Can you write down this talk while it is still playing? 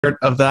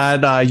of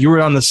that. You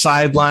were on the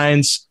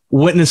sidelines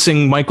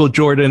witnessing Michael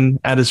Jordan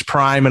at his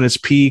prime and his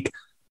peak.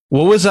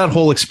 What was that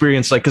whole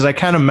experience like? Because I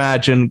can't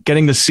imagine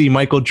getting to see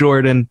Michael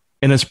Jordan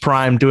in his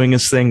prime doing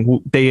his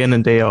thing day in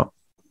and day out.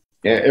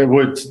 Yeah,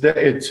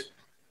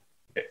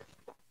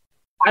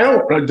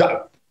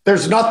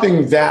 there's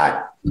nothing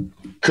that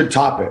could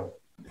top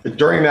it.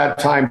 During that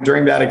time,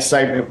 during that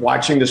excitement,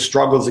 watching the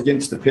struggles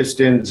against the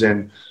Pistons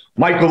and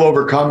Michael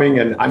overcoming.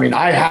 And I mean,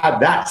 I had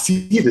that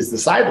seat as the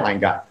sideline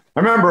guy. I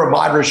remember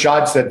Ahmad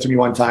Rashad said to me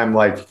one time,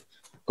 like,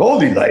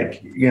 Goldie,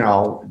 like, you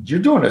know, you're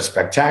doing a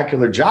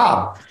spectacular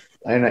job.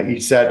 And he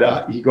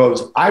said, he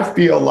goes, I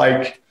feel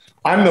like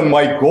I'm the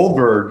Mike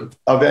Goldberg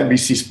of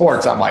NBC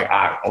Sports. I'm like,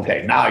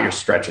 okay, now you're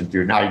stretching,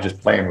 dude. Now you're just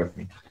playing with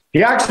me.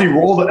 He actually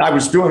rolled it. I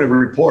was doing a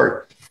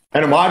report,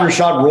 and Ahmad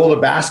Rashad rolled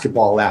a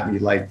basketball at me,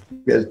 like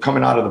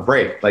coming out of the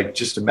break, like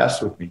just to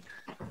mess with me.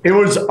 It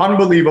was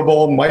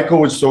unbelievable. Michael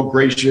was so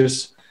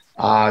gracious.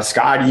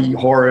 Scotty,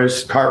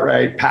 Horace,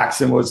 Cartwright,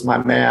 Paxson was my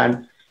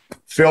man.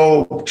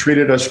 Phil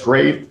treated us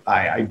great.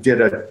 I did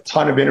a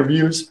ton of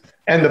interviews.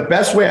 And the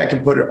best way I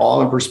can put it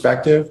all in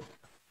perspective,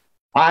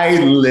 I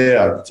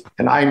lived,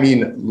 and I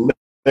mean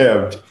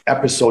lived,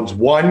 episodes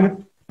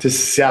 1 to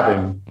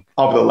 7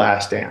 of The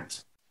Last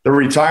Dance. The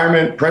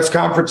retirement press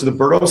conference at the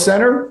Berto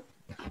Center,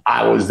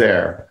 I was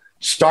there.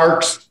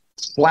 Starks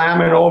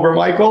slamming over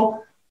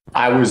Michael,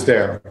 I was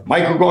there.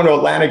 Michael going to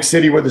Atlantic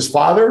City with his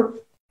father,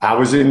 I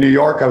was in New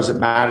York. I was at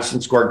Madison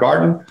Square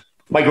Garden.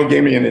 Michael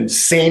gave me an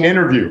insane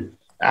interview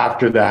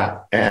after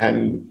that.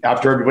 And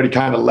after everybody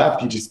kind of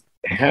left, he just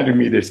handed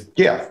me this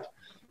gift.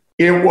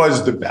 It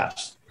was the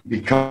best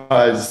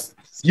because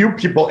few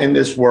people in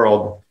this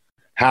world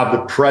have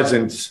the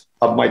presence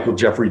of Michael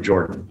Jeffrey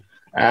Jordan.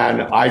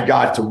 And I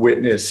got to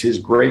witness his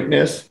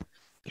greatness,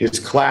 his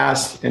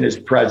class, and his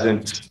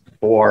presence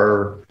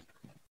for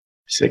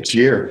 6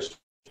 years.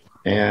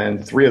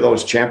 And 3 of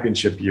those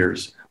championship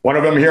years. One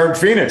of them here in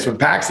Phoenix when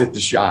Pax hit the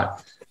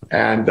shot.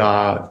 And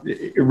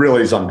it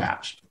really is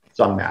unmatched. It's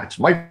unmatched.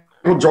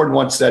 Michael Jordan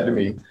once said to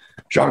me,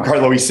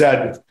 Giancarlo, he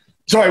said,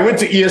 so I went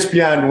to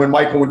ESPN when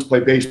Michael went to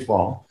play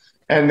baseball.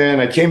 And then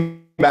I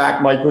came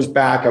back, Mike was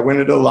back. I went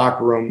into the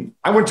locker room.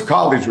 I went to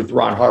college with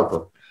Ron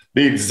Harper,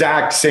 the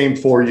exact same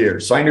 4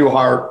 years. So I knew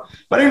Harp,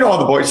 but I didn't know all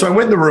the boys. So I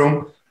went in the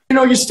room. You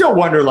know, you still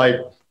wonder, like,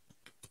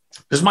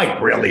 does Mike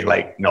really,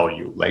 like, know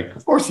you? Like,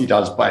 of course he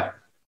does, but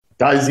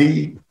does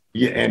he?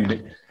 Yeah,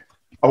 and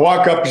I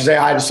walk up to say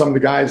hi to some of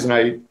the guys, and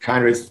I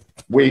kind of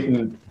wait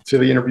until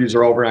the interviews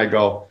are over, and I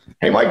go,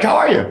 hey, Mike, how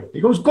are you? He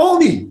goes,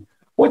 Goldie,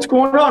 what's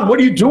going on? What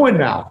are you doing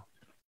now?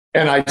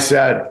 And I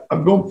said,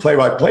 I'm going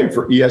play-by-play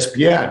for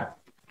ESPN.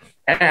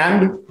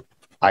 And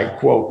I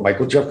quote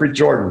Michael Jeffrey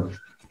Jordan,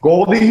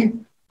 Goldie,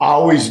 I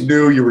always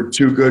knew you were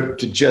too good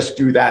to just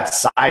do that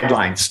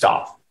sideline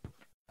stuff.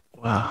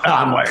 Wow. And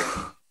I'm like,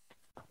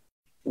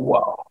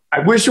 whoa. I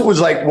wish it was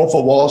like Wolf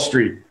of Wall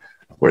Street,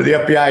 where the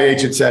FBI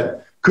agent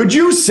said, could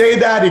you say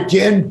that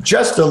again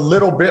just a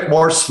little bit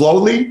more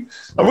slowly?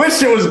 I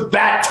wish it was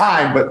that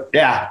time, but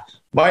yeah,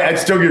 it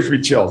still gives me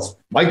chills.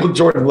 Michael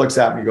Jordan looks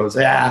at me and goes,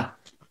 yeah,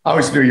 I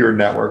always knew you were a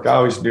network. I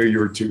always knew you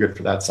were too good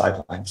for that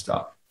sideline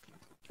stuff.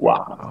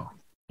 Wow.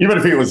 Even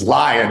if he was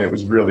lying, it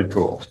was really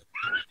cool.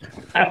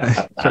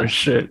 For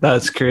sure.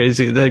 That's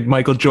crazy. Like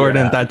Michael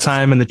Jordan at that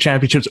time in the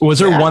championships. Was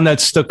there one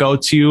that stuck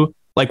out to you?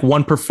 Like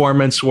one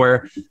performance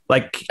where,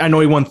 like, I know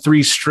he won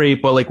 3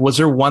 straight, but like, was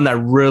there one that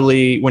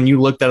really, when you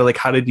looked at it, like,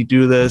 how did he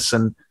do this?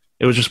 And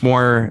it was just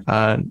more,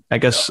 I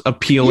guess,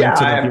 appealing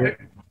to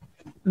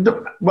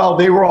well,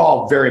 they were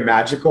all very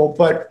magical,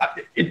 but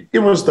it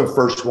was the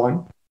first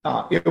one.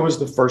 It was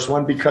the first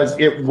one because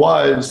it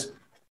was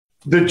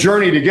the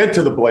journey to get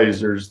to the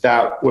Blazers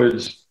that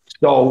was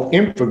so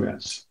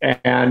infamous.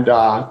 And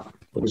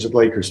it was the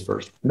Lakers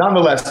first.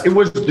 Nonetheless, it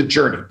was the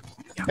journey.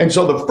 And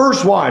so the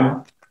first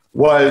one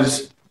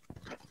was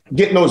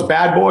getting those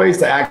bad boys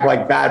to act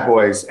like bad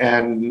boys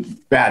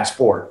and bad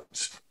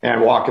sports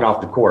and walking off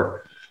the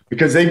court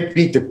because they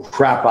beat the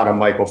crap out of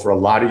Michael for a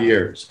lot of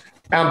years.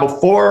 And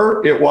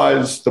before it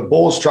was the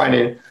Bulls trying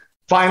to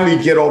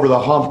finally get over the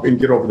hump and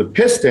get over the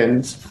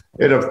Pistons,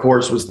 it, of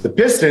course, was the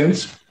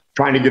Pistons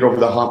trying to get over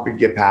the hump and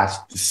get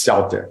past the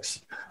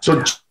Celtics.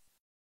 So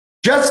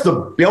just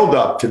the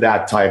buildup to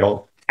that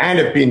title and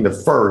it being the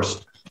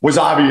first was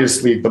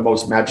obviously the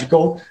most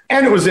magical.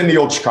 And it was in the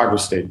old Chicago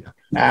Stadium.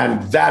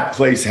 And that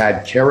place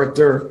had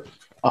character.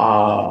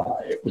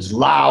 It was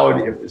loud.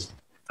 It was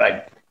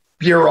like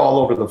beer all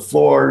over the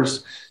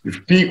floors. Your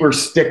feet were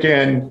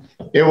sticking.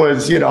 It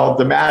was, you know,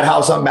 the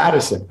madhouse on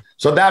Madison.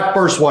 So that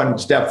first one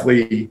is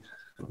definitely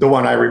the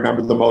one I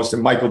remember the most.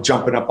 And Michael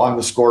jumping up on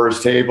the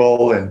scorer's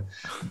table and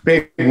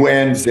big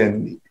wins.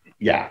 And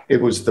yeah, it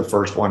was the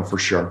first one for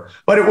sure.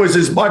 But it was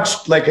as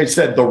much, like I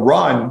said, the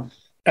run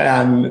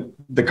and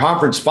the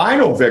conference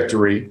final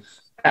victory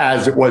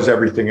as it was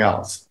everything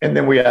else. And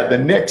then we had the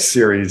Knicks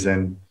series,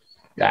 and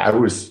yeah, it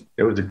was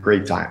a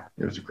great time.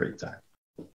 It was a great time.